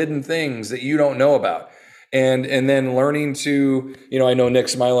little hidden things that you don't know about. And then learning to, I know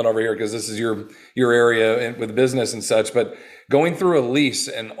Nick's smiling over here because this is your area with business and such, but going through a lease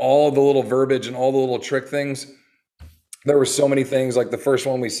and all the little verbiage and all the little trick things, there were so many things. Like the first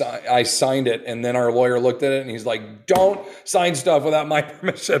one I signed it, and then our lawyer looked at it and he's like, don't sign stuff without my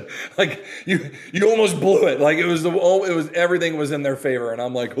permission. Like you almost blew it. Like it was everything was in their favor. And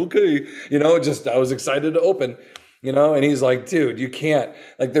I'm like, okay, I was excited to open. And he's like, dude, you can't,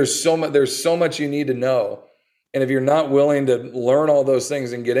 like, there's so much you need to know. And if you're not willing to learn all those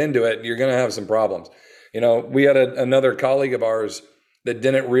things and get into it, you're going to have some problems. We had another colleague of ours that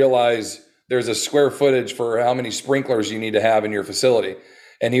didn't realize there's a square footage for how many sprinklers you need to have in your facility.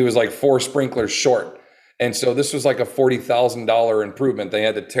 And he was like 4 sprinklers short. And so this was like a $40,000 improvement. They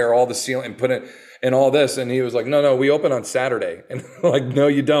had to tear all the ceiling and put it in all this. And he was like, no, we open on Saturday. And like, no,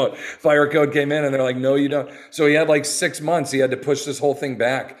 you don't. Fire code came in and they're like, no, you don't. So he had like 6 months. He had to push this whole thing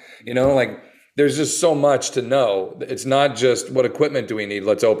back. Like there's just so much to know. It's not just what equipment do we need?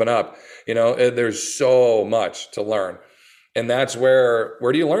 Let's open up. There's so much to learn. And that's where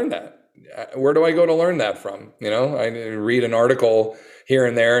do you learn that? Where do I go to learn that from? I read an article here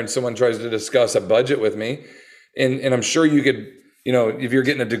and there and someone tries to discuss a budget with me. And I'm sure you could, if you're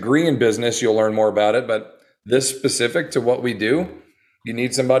getting a degree in business, you'll learn more about it. But this specific to what we do, you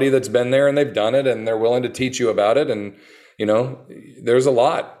need somebody that's been there and they've done it and they're willing to teach you about it. And, there's a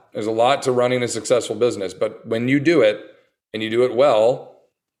lot to running a successful business. But when you do it and you do it well,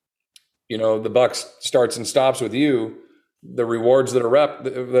 the buck starts and stops with you. The rewards that are wept,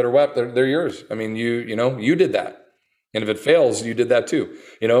 they're yours. I mean, you did that. And if it fails, you did that too,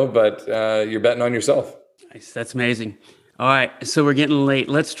 but you're betting on yourself. Nice. That's amazing. All right. So we're getting late.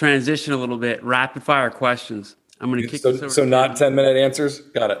 Let's transition a little bit. Rapid fire questions. I'm going to kick this over. So not 10-minute answers?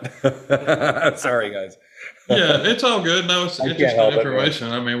 Got it. Sorry, guys. Yeah, it's all good. No, it's interesting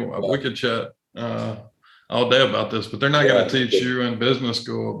information. I mean, we could chat all day about this, but they're not going to teach you in business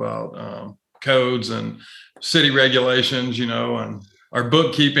school about codes and city regulations, and our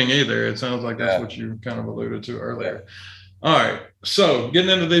bookkeeping either. It sounds like that's what you kind of alluded to earlier. All right. So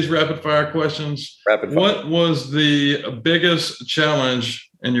getting into these rapid fire questions, what was the biggest challenge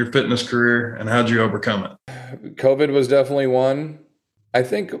in your fitness career and how'd you overcome it? COVID was definitely one. I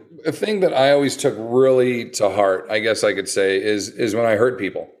think a thing that I always took really to heart, I guess I could say, is when I hurt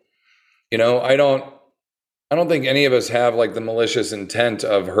people. I don't think any of us have like the malicious intent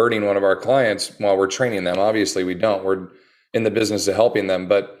of hurting one of our clients while we're training them. Obviously we don't. We're in the business of helping them.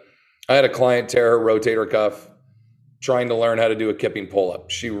 But I had a client tear her rotator cuff trying to learn how to do a kipping pull-up.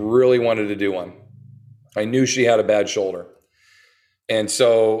 She really wanted to do one. I knew she had a bad shoulder. And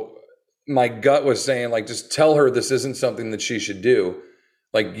so my gut was saying, like, just tell her this isn't something that she should do.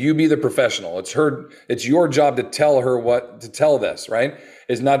 Like, you be the professional. It's your job to tell her what to tell this, right?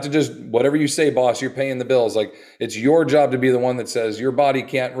 It's not to just, whatever you say, boss, you're paying the bills. Like, it's your job to be the one that says your body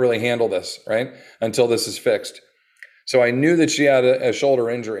can't really handle this, right? Until this is fixed. So I knew that she had a shoulder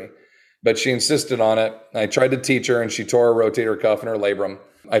injury, but she insisted on it. I tried to teach her and she tore her rotator cuff and her labrum.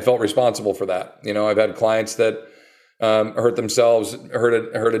 I felt responsible for that. I've had clients that hurt themselves,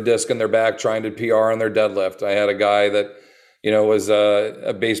 hurt a disc in their back trying to PR on their deadlift. I had a guy that was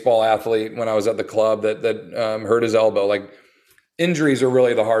a baseball athlete when I was at the club that hurt his elbow. Like, injuries are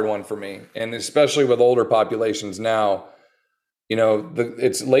really the hard one for me. And especially with older populations now,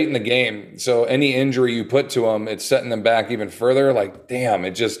 it's late in the game. So any injury you put to them, it's setting them back even further. Like, damn,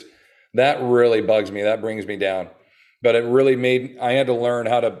 that really bugs me. That brings me down. But it really I had to learn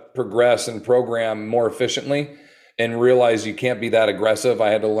how to progress and program more efficiently and realize you can't be that aggressive.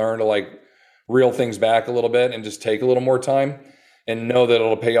 I had to learn to reel things back a little bit and just take a little more time and know that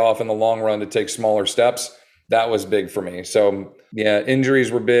it'll pay off in the long run to take smaller steps. That was big for me. So yeah,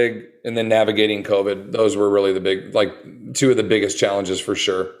 injuries were big, and then navigating COVID. Those were really the big, two of the biggest challenges for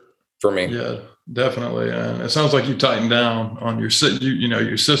sure for me. Yeah, definitely. And it sounds like you tightened down on your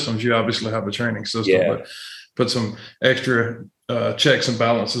systems. You obviously have a training system, but put some extra checks and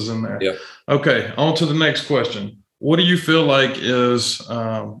balances in there. Yeah. Okay, on to the next question. What do you feel like is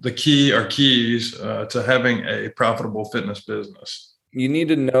the key or keys to having a profitable fitness business? You need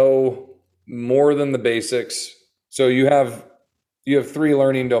to know more than the basics. So you have 3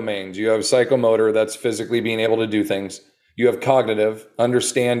 learning domains. You have psychomotor, that's physically being able to do things. You have cognitive,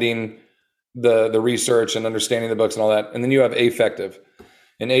 understanding the research and understanding the books and all that. And then you have affective.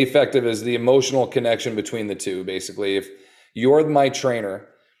 And affective is the emotional connection between the two, basically. If you're my trainer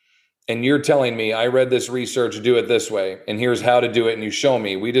and you're telling me, I read this research, do it this way, and here's how to do it, and you show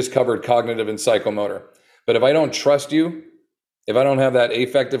me, we just covered cognitive and psychomotor. But if I don't trust you, if I don't have that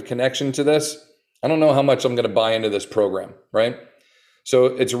affective connection to this, I don't know how much I'm going to buy into this program, right? So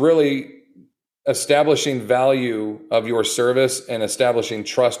it's really establishing value of your service and establishing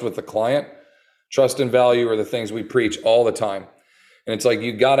trust with the client. Trust and value are the things we preach all the time. And it's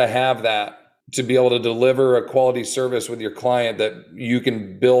you got to have that to be able to deliver a quality service with your client that you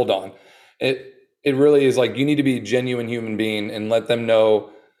can build on. It really is you need to be a genuine human being and let them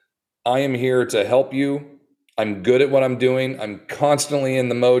know, I am here to help you. I'm good at what I'm doing. I'm constantly in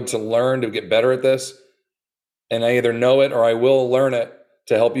the mode to learn, to get better at this. And I either know it or I will learn it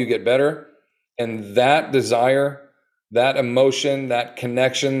to help you get better. And that desire, that emotion, that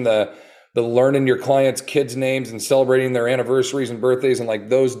connection, the learning your clients' kids' names and celebrating their anniversaries and birthdays and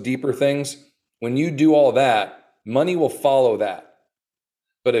those deeper things, when you do all that, money will follow that.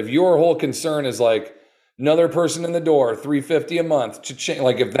 But if your whole concern is another person in the door, $350 a month to change,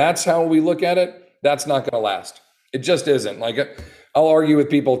 if that's how we look at it, that's not going to last. It just isn't. I'll argue with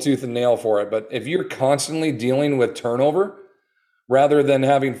people tooth and nail for it, but if you're constantly dealing with turnover rather than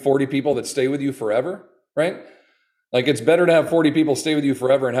having 40 people that stay with you forever, right? It's better to have 40 people stay with you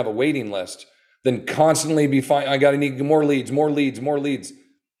forever and have a waiting list than constantly be fine. I got to need more leads.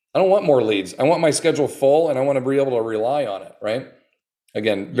 I don't want more leads. I want my schedule full and I want to be able to rely on it, right?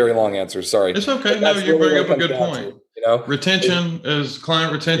 Again, very long answer. Sorry. It's okay. No, you bring up a good point. Retention is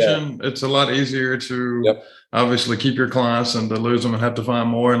client retention. Yeah. It's a lot easier to obviously keep your clients and to lose them and have to find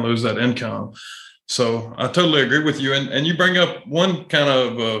more and lose that income. So I totally agree with you. And you bring up one kind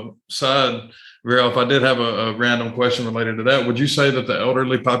of side, Veeral, if I did have a random question related to that, would you say that the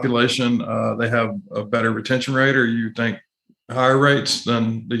elderly population, they have a better retention rate, or you think higher rates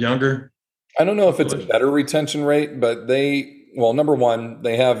than the younger? I don't know if it's a better retention rate, but number one,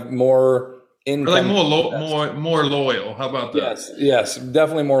 they have more income. Are they more loyal? How about that? Yes,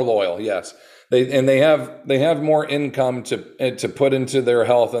 definitely more loyal. Yes, they have more income to put into their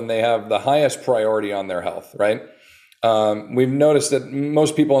health, and they have the highest priority on their health. Right. We've noticed that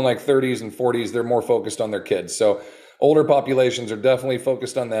most people in 30s and 40s, they're more focused on their kids. So older populations are definitely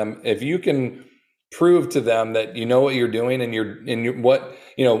focused on them. If you can prove to them that you know what you're doing and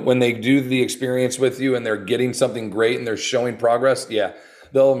when they do the experience with you and they're getting something great and they're showing progress,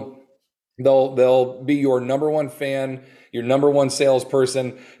 they'll be your number one fan, your number one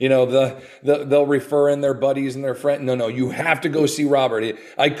salesperson. They'll refer in their buddies and their friends. No, you have to go see Robert.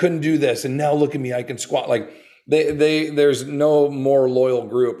 I couldn't do this, and now look at me, I can squat. There's no more loyal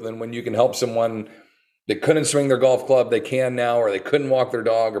group than when you can help someone that couldn't swing their golf club, they can now, or they couldn't walk their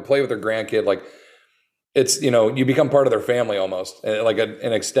dog or play with their grandkid. It's, you become part of their family almost, like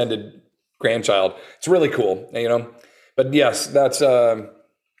an extended grandchild. It's really cool, But yes, that's a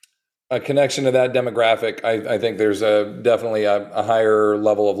connection to that demographic. I think there's definitely a higher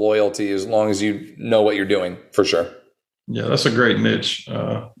level of loyalty as long as you know what you're doing, for sure. Yeah, that's a great niche.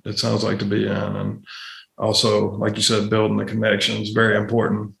 It sounds like to be in. And also, like you said, building the connections, very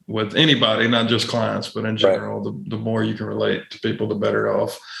important with anybody, not just clients, but in general. Right. The more you can relate to people, the better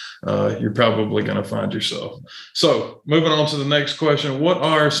off you're probably going to find yourself. So moving on to the next question, what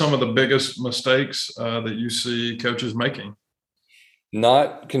are some of the biggest mistakes that you see coaches making?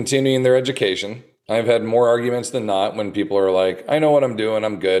 Not continuing their education. I've had more arguments than not when people are like, I know what I'm doing,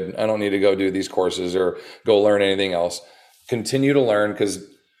 I'm good, I don't need to go do these courses or go learn anything else. Continue to learn, because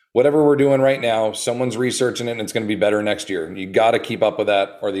whatever we're doing right now, someone's researching it and it's going to be better next year. You got to keep up with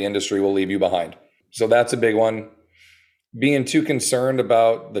that or the industry will leave you behind. So that's a big one. Being too concerned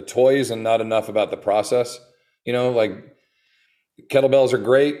about the toys and not enough about the process. You know, like kettlebells are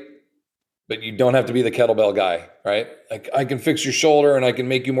great, but you don't have to be the kettlebell guy, right? Like I can fix your shoulder and I can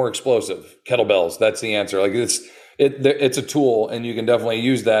make you more explosive. Kettlebells, that's the answer. Like it's a tool and you can definitely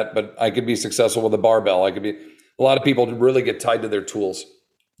use that, but I could be successful with a barbell. A lot of people really get tied to their tools.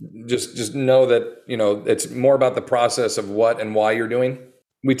 Just know that, you know, it's more about the process of what and why you're doing.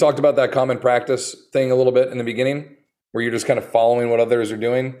 We talked about that common practice thing a little bit in the beginning, where you're just kind of following what others are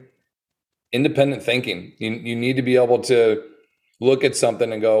doing. Independent thinking. You need to be able to look at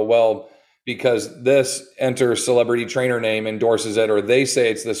something and go, well, because this enter celebrity trainer name endorses it, or they say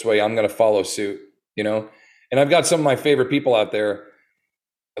it's this way, I'm going to follow suit, you know? And I've got some of my favorite people out there.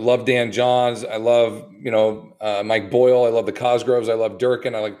 I love Dan Johns. I love, Mike Boyle. I love the Cosgroves. I love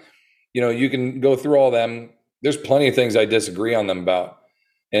Durkin. I like, you can go through all them. There's plenty of things I disagree on them about.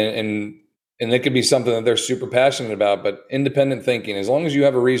 And it could be something that they're super passionate about, but independent thinking, as long as you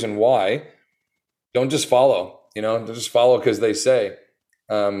have a reason why, don't just follow, don't just follow because they say.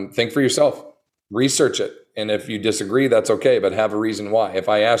 Think for yourself, research it. And if you disagree, that's okay, but have a reason why. If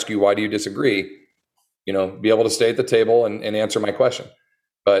I ask you, why do you disagree? Be able to stay at the table and answer my question.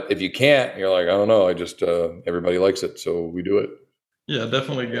 But if you can't, you're like, I don't know, I just, everybody likes it, so we do it. Yeah,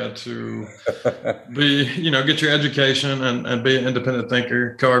 definitely got to be, get your education and be an independent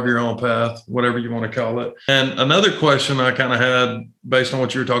thinker, carve your own path, whatever you want to call it. And another question I kind of had based on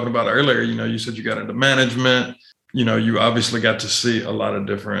what you were talking about earlier, you said you got into management, you obviously got to see a lot of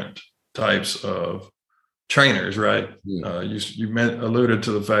different types of trainers, right? Yeah. You alluded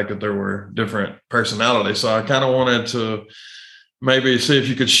to the fact that there were different personalities. So I kind of wanted to maybe see if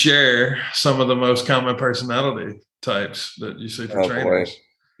you could share some of the most common personality types that you see for trainers. Boy.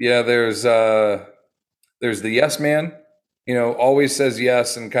 Yeah, there's the yes man, always says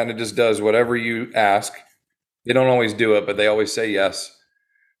yes and kind of just does whatever you ask. They don't always do it, but they always say yes.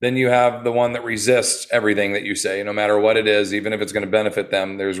 Then you have the one that resists everything that you say, no matter what it is, even if it's going to benefit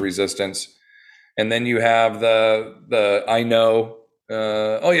them, there's resistance. And then you have the I know,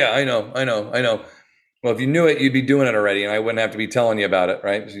 oh yeah, I know. Well, if you knew it, you'd be doing it already, and I wouldn't have to be telling you about it,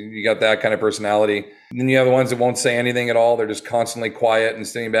 right? So you got that kind of personality. And then you have the ones that won't say anything at all. They're just constantly quiet and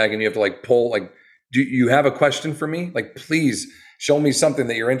sitting back, and you have to pull, do you have a question for me? Please show me something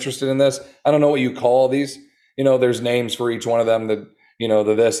that you're interested in this. I don't know what you call these. There's names for each one of them, the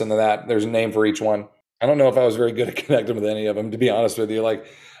this and the that. There's a name for each one. I don't know if I was very good at connecting with any of them, to be honest with you.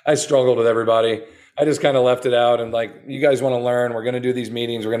 I struggled with everybody. I just kind of left it out and you guys want to learn. We're going to do these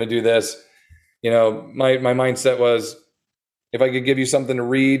meetings. We're going to do this. My mindset was, if I could give you something to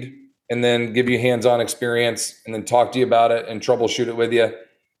read and then give you hands-on experience and then talk to you about it and troubleshoot it with you,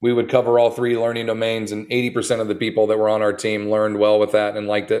 we would cover all three learning domains. And 80% of the people that were on our team learned well with that and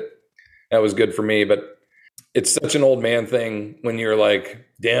liked it. That was good for me. But it's such an old man thing when you're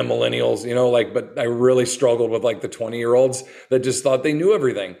damn millennials, but I really struggled with the 20-year-olds that just thought they knew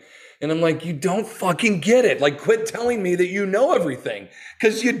everything. And I'm like, you don't fucking get it. Quit telling me that you know everything,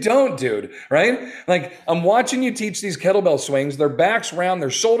 because you don't, dude, right? I'm watching you teach these kettlebell swings. Their back's round, their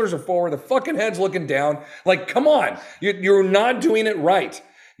shoulders are forward, their fucking head's looking down. Come on, you're not doing it right,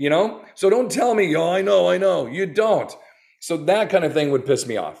 So don't tell me, oh, I know. You don't. So that kind of thing would piss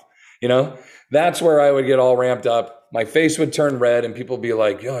me off, That's where I would get all ramped up. My face would turn red and people would be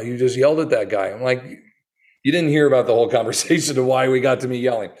like, yo, you just yelled at that guy. I'm like, you didn't hear about the whole conversation of why we got to me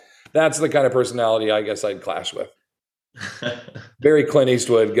yelling. That's the kind of personality I guess I'd clash with. Very Clint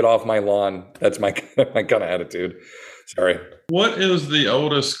Eastwood, get off my lawn. That's my kind of attitude. Sorry. What is the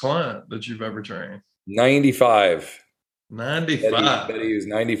oldest client that you've ever trained? 95. 95. Betty was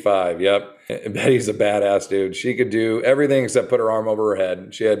 95. Yep. Betty's a badass, dude. She could do everything except put her arm over her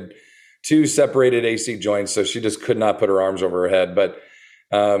head. She had 2 separated AC joints, so she just could not put her arms over her head. But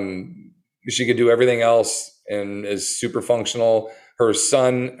she could do everything else and is super functional. Her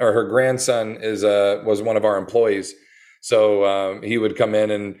son or her grandson was one of our employees. So he would come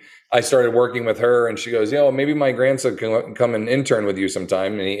in and I started working with her and she goes, maybe my grandson can come and intern with you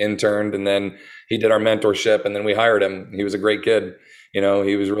sometime. And he interned and then he did our mentorship and then we hired him. He was a great kid. He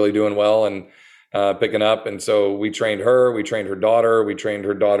was really doing well and picking up. And so we trained her, we trained her daughter, we trained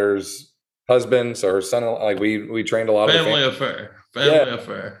her daughter's husband. So her son, we trained a lot of family affair. Family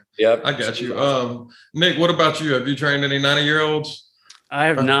affair. Yep. I got you. Nick, what about you? Have you trained any 90-year-olds? I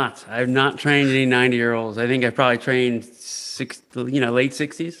have not. I have not trained any 90-year-olds. I think I probably trained late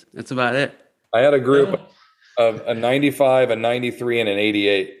 60s. That's about it. I had a group of a 95, a 93, and an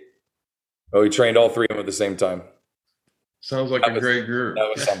 88. Oh, we trained all 3 of them at the same time. Sounds like a great group.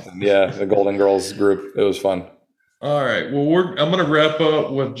 That was something. Yeah, the Golden Girls group. It was fun. All right. Well, I'm going to wrap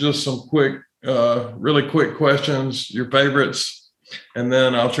up with just some really quick questions, your favorites, and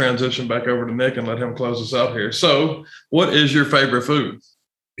then I'll transition back over to Nick and let him close us out here. So, what is your favorite food?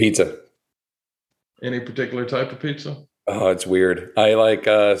 Pizza. Any particular type of pizza? Oh, it's weird. I like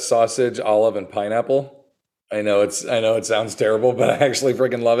sausage, olive, and pineapple. I know it sounds terrible, but I actually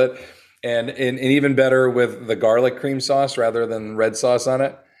freaking love it. And even better with the garlic cream sauce rather than red sauce on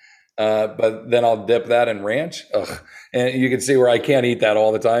it. But then I'll dip that in ranch. Ugh. And you can see where I can't eat that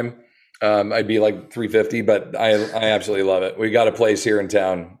all the time. I'd be like 350, but I absolutely love it. We got a place here in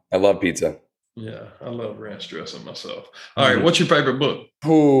town. I love pizza. Yeah, I love ranch dressing myself. All right, what's your favorite book?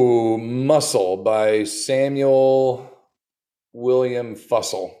 Ooh, Muscle by Samuel William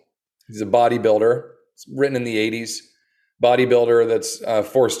Fussell. He's a bodybuilder. It's written in the 80s. Bodybuilder that's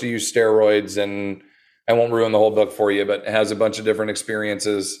forced to use steroids, and I won't ruin the whole book for you, but it has a bunch of different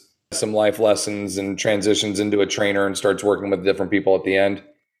experiences, some life lessons, and transitions into a trainer and starts working with different people at the end.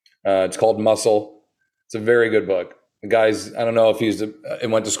 It's called Muscle. It's a very good book. The guy's, I don't know if he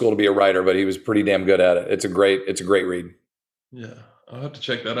went to school to be a writer, but he was pretty damn good at it. It's a great read. Yeah, I'll have to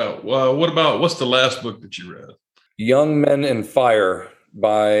check that out. Well, what's the last book that you read? Young Men and Fire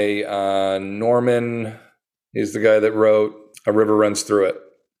by Norman. He's the guy that wrote A River Runs Through It.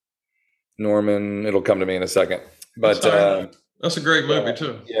 Norman, it'll come to me in a second. But that's a great movie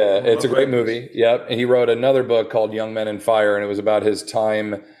too. Yeah, it's a great movie. Yep. And he wrote another book called Young Men and Fire, and it was about his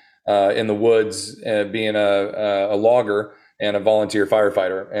time in the woods, being a logger and a volunteer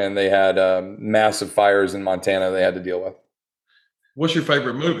firefighter. And they had massive fires in Montana they had to deal with. What's your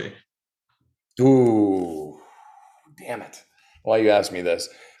favorite movie? Ooh, damn it. Why you ask me this?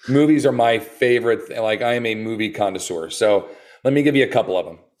 Movies are my favorite. Like, I am a movie connoisseur. So let me give you a couple of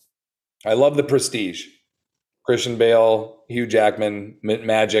them. I love The Prestige. Christian Bale, Hugh Jackman,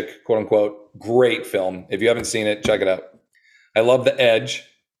 magic, quote unquote. Great film. If you haven't seen it, check it out. I love The Edge.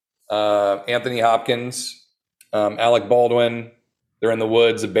 Anthony Hopkins, Alec Baldwin. They're in the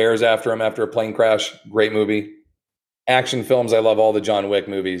woods. The bear's after him after a plane crash. Great movie. Action films. I love all the John Wick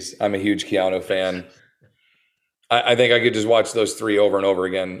movies. I'm a huge Keanu fan. I think I could just watch those three over and over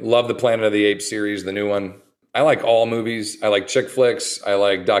again. Love the Planet of the Apes series, the new one. I like all movies. I like chick flicks. I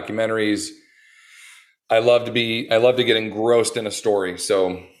like documentaries. I love to get engrossed in a story.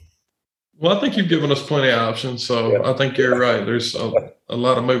 So, well, I think you've given us plenty of options. So yeah. I think you're right. There's a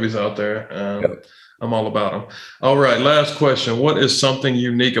lot of movies out there. I'm all about them. All right. Last question. What is something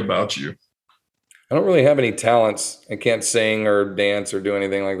unique about you? I don't really have any talents. I can't sing or dance or do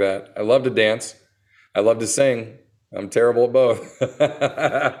anything like that. I love to dance. I love to sing. I'm terrible at both.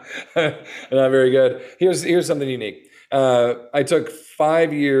 Not very good. Here's something unique. I took 4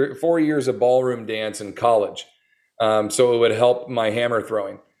 years of ballroom dance in college, so it would help my hammer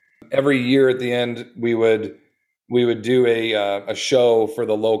throwing. Every year at the end, we would do a show for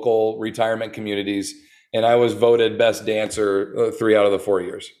the local retirement communities, and I was voted best dancer 3 out of the 4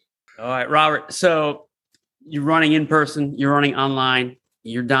 years. All right, Robert. So you're running in person, you're running online,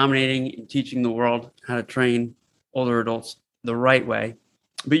 you're dominating and teaching the world how to train older adults the right way.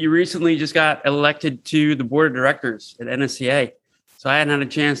 But you recently just got elected to the board of directors at NSCA. So I hadn't had a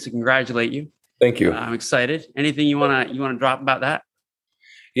chance to congratulate you. Thank you. I'm excited. Anything you want to drop about that?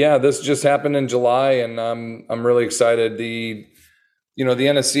 Yeah, this just happened in July, and I'm really excited. The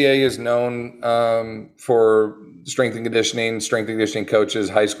NSCA is known for strength and conditioning coaches,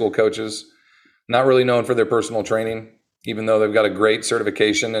 high school coaches, not really known for their personal training, even though they've got a great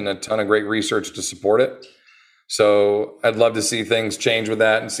certification and a ton of great research to support it. So I'd love to see things change with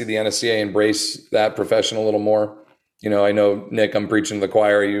that and see the NSCA embrace that profession a little more. I know, Nick, I'm preaching to the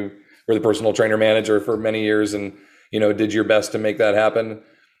choir. You were the personal trainer manager for many years and, did your best to make that happen.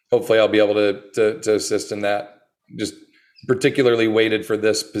 Hopefully I'll be able to assist in that. Just particularly waited for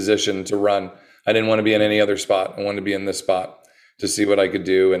this position to run. I didn't want to be in any other spot. I wanted to be in this spot to see what I could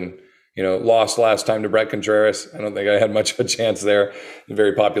do. And, lost last time to Brett Contreras. I don't think I had much of a chance there. A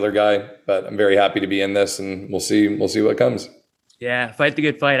very popular guy, but I'm very happy to be in this, and we'll see what comes. Yeah, fight the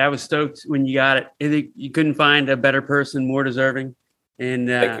good fight. I was stoked when you got it. I think you couldn't find a better person, more deserving. And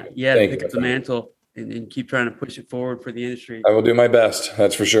pick up the mantle and keep trying to push it forward for the industry. I will do my best.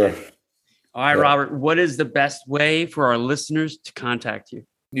 That's for sure. All right, Robert, what is the best way for our listeners to contact you?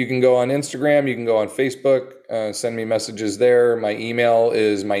 You can go on Instagram. You can go on Facebook. Send me messages there. My email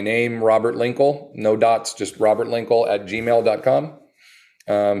is my name, Robert Linkul. No dots, just Robert Linkul @gmail.com.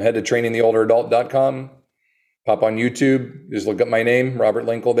 Head to trainingtheolderadult.com. Pop on YouTube. Just look up my name, Robert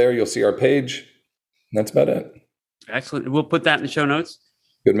Linkul there. You'll see our page. And that's about it. Excellent. We'll put that in the show notes.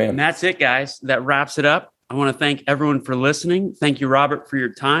 Good man. And that's it, guys. That wraps it up. I want to thank everyone for listening. Thank you, Robert, for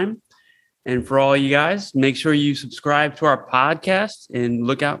your time. And for all you guys, make sure you subscribe to our podcast and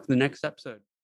look out for the next episode.